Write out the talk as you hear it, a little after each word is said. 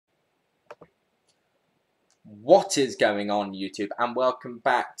What is going on, YouTube, and welcome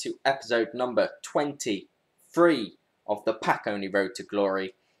back to episode number 23 of the Pack Only Road to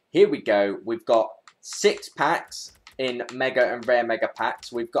Glory. Here we go. We've got 6 packs in Mega and Rare Mega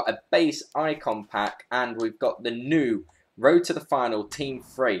Packs. We've got a Base Icon pack, and we've got the new Road to the Final Team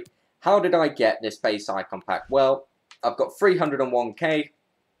 3. How did I get this Base Icon pack? Well, I've got 301k.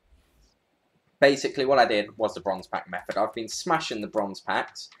 Basically, what I did was the Bronze Pack method. I've been smashing the Bronze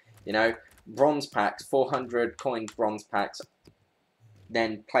Packs, you know. Bronze packs, 400 coins bronze packs,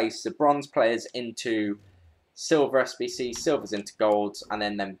 then place the bronze players into silver SBC, silvers into golds, and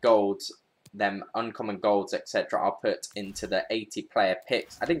then them golds, them uncommon golds, etc. I'll put into the 80 player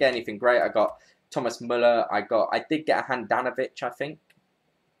picks. I didn't get anything great. I got Thomas Muller, I did get a Handanovic, I think,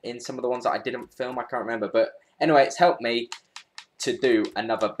 in some of the ones that I didn't film, I can't remember, but anyway, it's helped me to do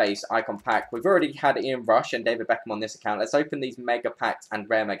another base icon pack. We've already had Ian Rush and David Beckham on this account. Let's open these mega packs and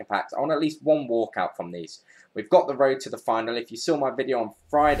rare mega packs. I want at least one walkout from these. We've got the road to the final. If you saw my video on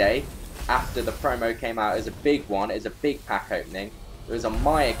Friday after the promo came out, it was a big one. It was a big pack opening. It was on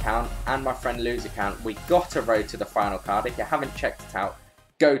my account and my friend Lou's account. We got a road to the final card. If you haven't checked it out,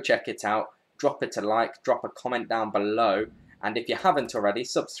 go check it out. Drop it a like, drop a comment down below, and if you haven't already,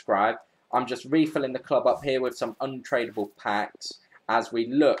 subscribe. I'm just refilling the club up here with some untradeable packs as we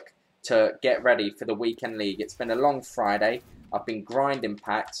look to get ready for the weekend league. It's been a long Friday. I've been grinding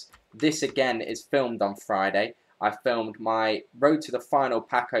packs. This again is filmed on Friday. I filmed my road to the final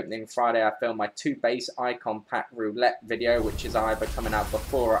pack opening Friday. I filmed my 2 base icon pack roulette video, which is either coming out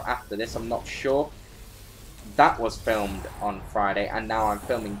before or after this. I'm not sure. That was filmed on Friday, and now I'm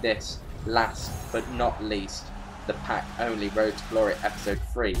filming this last but not least, the pack only Road to Glory episode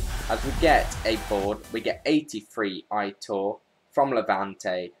 3. As we get a board, we get 83 Aitor from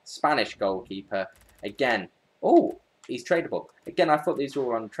Levante, Spanish goalkeeper. Again, oh, he's tradable. Again, I thought these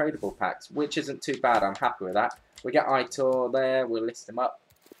were all untradeable packs, which isn't too bad. I'm happy with that. We get Aitor there. We'll list him up.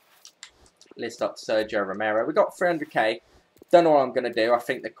 List up Sergio Romero. We got 300k. Don't know what I'm going to do. I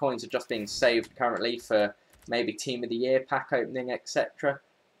think the coins are just being saved currently for maybe Team of the Year pack opening, etc.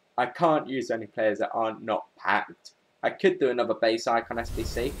 I can't use any players that aren't not packed. I could do another base icon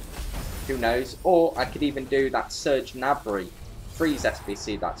SBC. Who knows? Or I could even do that Serge Gnabry freeze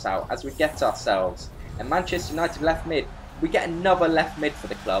SBC that's out. As we get ourselves a Manchester United left mid. We get another left mid for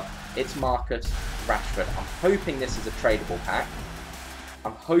the club. It's Marcus Rashford. I'm hoping this is a tradable pack.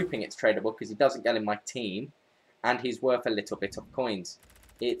 I'm hoping it's tradable because he doesn't get in my team. And he's worth a little bit of coins.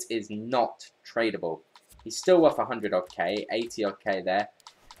 It is not tradable. He's still worth 100 odd K, 80 odd K there.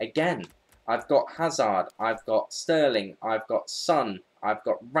 Again, I've got Hazard, I've got Sterling, I've got Son, I've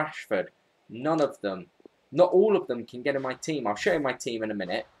got Rashford. None of them, not all of them can get in my team. I'll show you my team in a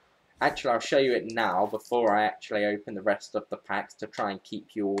minute. Actually, I'll show you it now before I actually open the rest of the packs to try and keep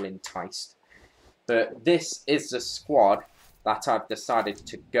you all enticed. But this is the squad that I've decided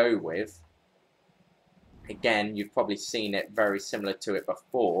to go with. Again, you've probably seen it very similar to it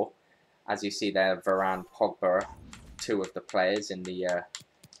before. As you see there, Varane, Pogba, 2 of the players in the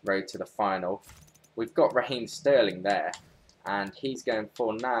road to the final. We've got Raheem Sterling there, and he's going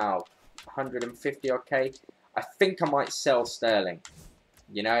for now 150 OK. I think I might sell Sterling.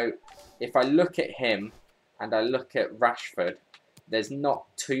 You know, if I look at him and I look at Rashford, there's not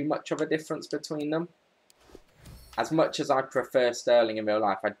too much of a difference between them. As much as I prefer Sterling in real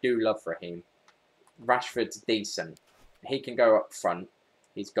life, I do love Raheem. Rashford's decent. He can go up front.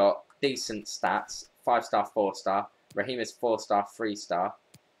 He's got decent stats, 5-star, 4-star. Raheem is 4-star, 3-star.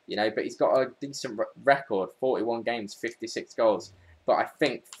 You know, but he's got a decent record, 41 games, 56 goals. But I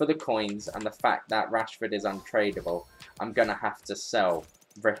think for the coins and the fact that Rashford is untradeable, I'm going to have to sell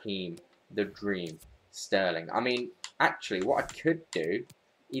Raheem, the Dream, Sterling. I mean, actually, what I could do,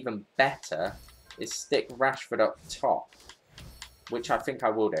 even better, is stick Rashford up top, which I think I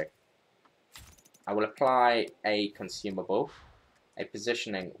will do. I will apply a consumable, a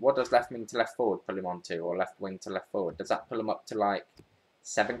positioning. What does left wing to left forward pull him onto, or left wing to left forward? Does that pull him up to like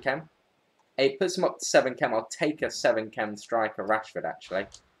 7 chem? It puts him up to 7 chem. I'll take a 7 chem striker Rashford actually.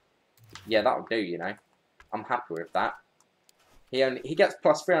 Yeah, that'll do, you know. I'm happy with that. He gets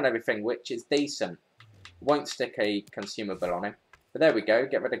 +3 on everything, which is decent. Won't stick a consumable on him. But there we go.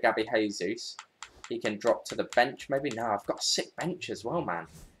 Get rid of Gabby Jesus. He can drop to the bench. Maybe no, I've got a sick bench as well, man.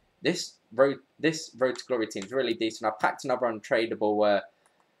 This road to Glory team is really decent. I packed another untradeable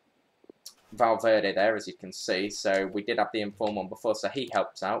Valverde there, as you can see. So we did have the inform on before, so he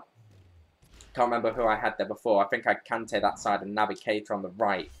helps out. Can't remember who I had there before. I think I had Kante that side and Navigator on the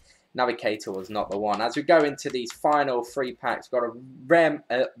right. Navigator was not the one. As we go into these final 3 packs,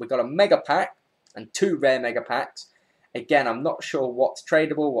 we've got a mega pack and 2 rare mega packs. Again, I'm not sure what's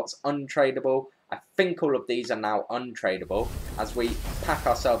tradable, what's untradeable. I think all of these are now untradeable as we pack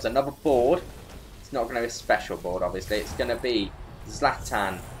ourselves another board. It's not going to be a special board, obviously. It's going to be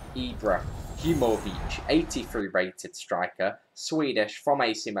Zlatan Ibrahimovic, 83 rated striker, Swedish from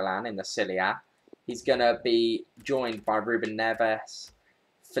AC Milan in the Serie A. He's going to be joined by Ruben Neves,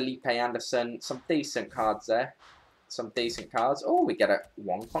 Felipe Anderson, some decent cards there. Some decent cards. Oh, we get a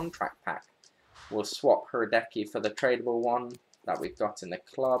 1 contract pack. We'll swap Hradecki for the tradable one that we've got in the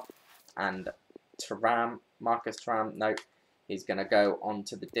club. And Marcus Thuram, nope. He's going to go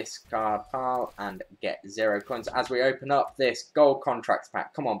onto the discard pile and get 0 coins. As we open up this gold contracts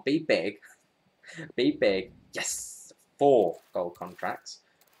pack. Come on, be big. Be big. Yes! 4 gold contracts.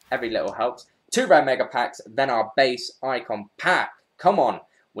 Every little helps. 2 rare mega packs, then our base icon pack. Come on.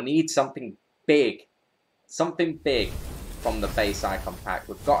 We need something big. Something big from the base icon pack.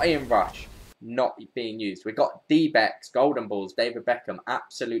 We've got Ian Rush not being used. We've got D-Bex, Golden Balls, David Beckham.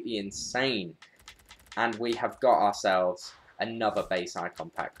 Absolutely insane. And we have got ourselves another base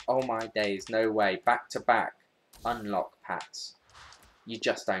icon pack. Oh my days, no way. Back to back unlock packs. You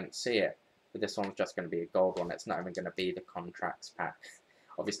just don't see it. But this one's just going to be a gold one. It's not even going to be the contracts pack.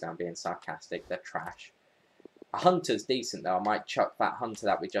 Obviously, I'm being sarcastic. They're trash. A Hunter's decent, though. I might chuck that Hunter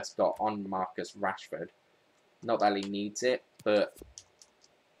that we just got on Marcus Rashford. Not that he needs it, but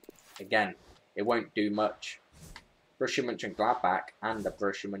again, it won't do much. Borussia Mönchengladbach and the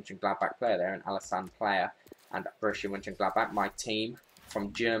Borussia Mönchengladbach player there, an Alisson player, and Borussia Mönchengladbach, my team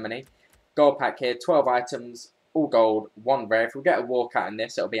from Germany. Gold pack here, 12 items, all gold, 1 rare. If we get a walkout in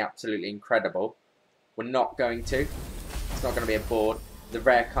this, it'll be absolutely incredible. We're not going to. It's not going to be a board. The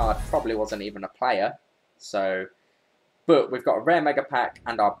rare card probably wasn't even a player. So, but we've got a rare mega pack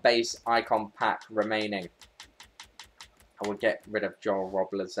and our base icon pack remaining. I will get rid of Joel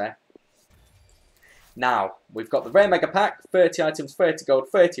Roblers there. Now, we've got the rare mega pack, 30 items, 30 gold,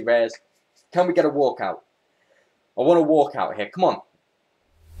 30 rares. Can we get a walkout? I want a walkout here. Come on.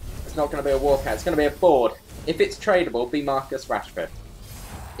 It's not going to be a walkout. It's going to be a board. If it's tradable, be Marcus Rashford.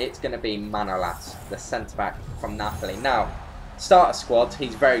 It's going to be Manolas, the centre-back from Napoli. Now, starter squad,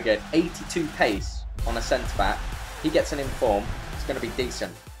 he's very good. 82 pace on a centre-back. He gets an inform. It's going to be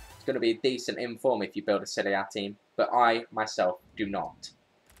decent. It's going to be a decent inform if you build a Serie A team. But I, myself, do not.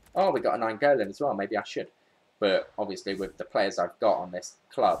 Oh, we got a 9 goal in as well. Maybe I should. But obviously, with the players I've got on this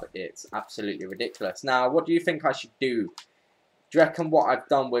club, it's absolutely ridiculous. Now, what do you think I should do? Do you reckon what I've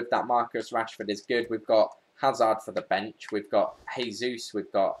done with that Marcus Rashford is good? We've got Hazard for the bench. We've got Jesus.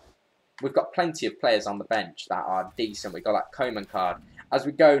 We've got plenty of players on the bench that are decent. We've got that Koeman card. As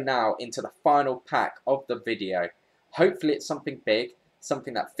we go now into the final pack of the video, hopefully it's something big,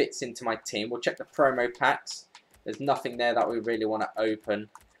 something that fits into my team. We'll check the promo packs. There's nothing there that we really want to open.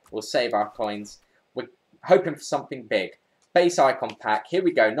 We'll save our coins. We're hoping for something big. Base icon pack. Here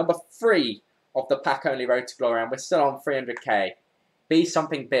we go. Number 3 of the pack only Road to Glory. And we're still on 300k. Be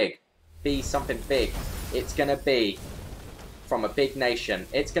something big. Be something big. It's going to be from a big nation.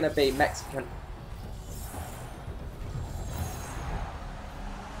 It's going to be Mexican.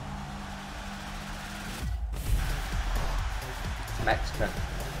 Mexican.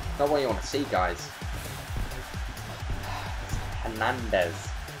 Not what you want to see, guys. Hernandez.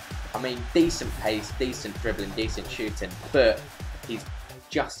 I mean, decent pace, decent dribbling, decent shooting, but he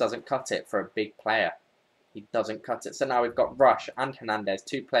just doesn't cut it for a big player. He doesn't cut it. So now we've got Rush and Hernandez,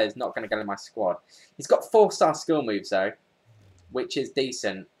 2 players not going to go in my squad. He's got 4-star skill moves though, which is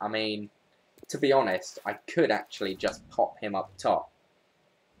decent. I mean, to be honest, I could actually just pop him up top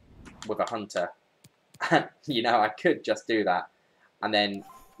with a Hunter. And, you know, I could just do that. And then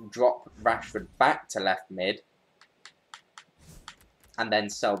drop Rashford back to left mid. And then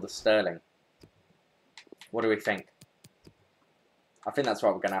sell the Sterling. What do we think? I think that's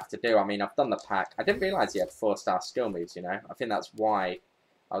what we're going to have to do. I mean, I've done the pack. I didn't realise he had 4-star skill moves, you know. I think that's why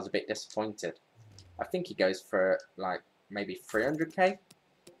I was a bit disappointed. I think he goes for, like, maybe 300k.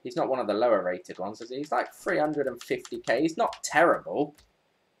 He's not one of the lower rated ones, is he? He's like 350k. He's not terrible.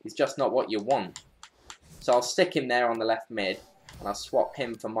 He's just not what you want. So I'll stick him there on the left mid. And I'll swap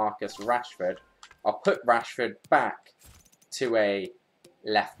him for Marcus Rashford. I'll put Rashford back to a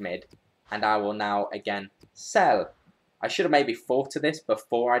left mid. And I will now, again, sell. I should have maybe thought of this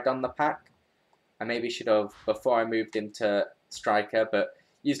before I done the pack. I maybe should have before I moved him to striker. But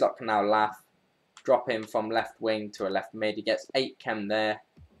Uselot can now laugh. Drop him from left wing to a left mid. He gets 8 chem there.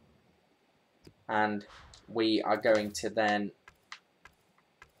 And we are going to then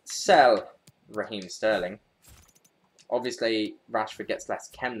sell Raheem Sterling. Obviously, Rashford gets less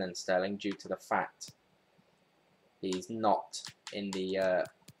chem than Sterling due to the fact he's not in the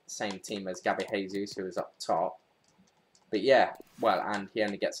same team as Gabby Jesus, who is up top. But yeah, well, and he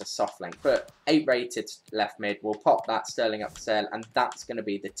only gets a soft link. But 8 rated left mid, we'll pop that Sterling up for sale, and that's going to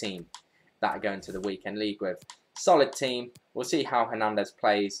be the team that I go into the weekend league with. Solid team. We'll see how Hernandez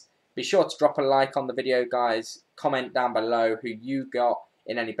plays. Be sure to drop a like on the video, guys. Comment down below who you got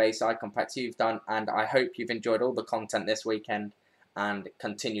in any base icon packs you've done, and I hope you've enjoyed all the content this weekend and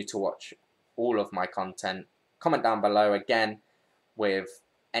continue to watch all of my content. Comment down below again with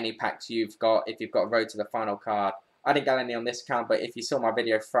any packs you've got. If you've got a road to the final card, I didn't get any on this account, but if you saw my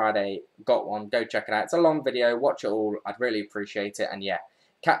video Friday, got one, go check it out. It's a long video, watch it all, I'd really appreciate it, and yeah,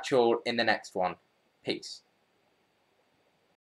 catch you all in the next one. Peace.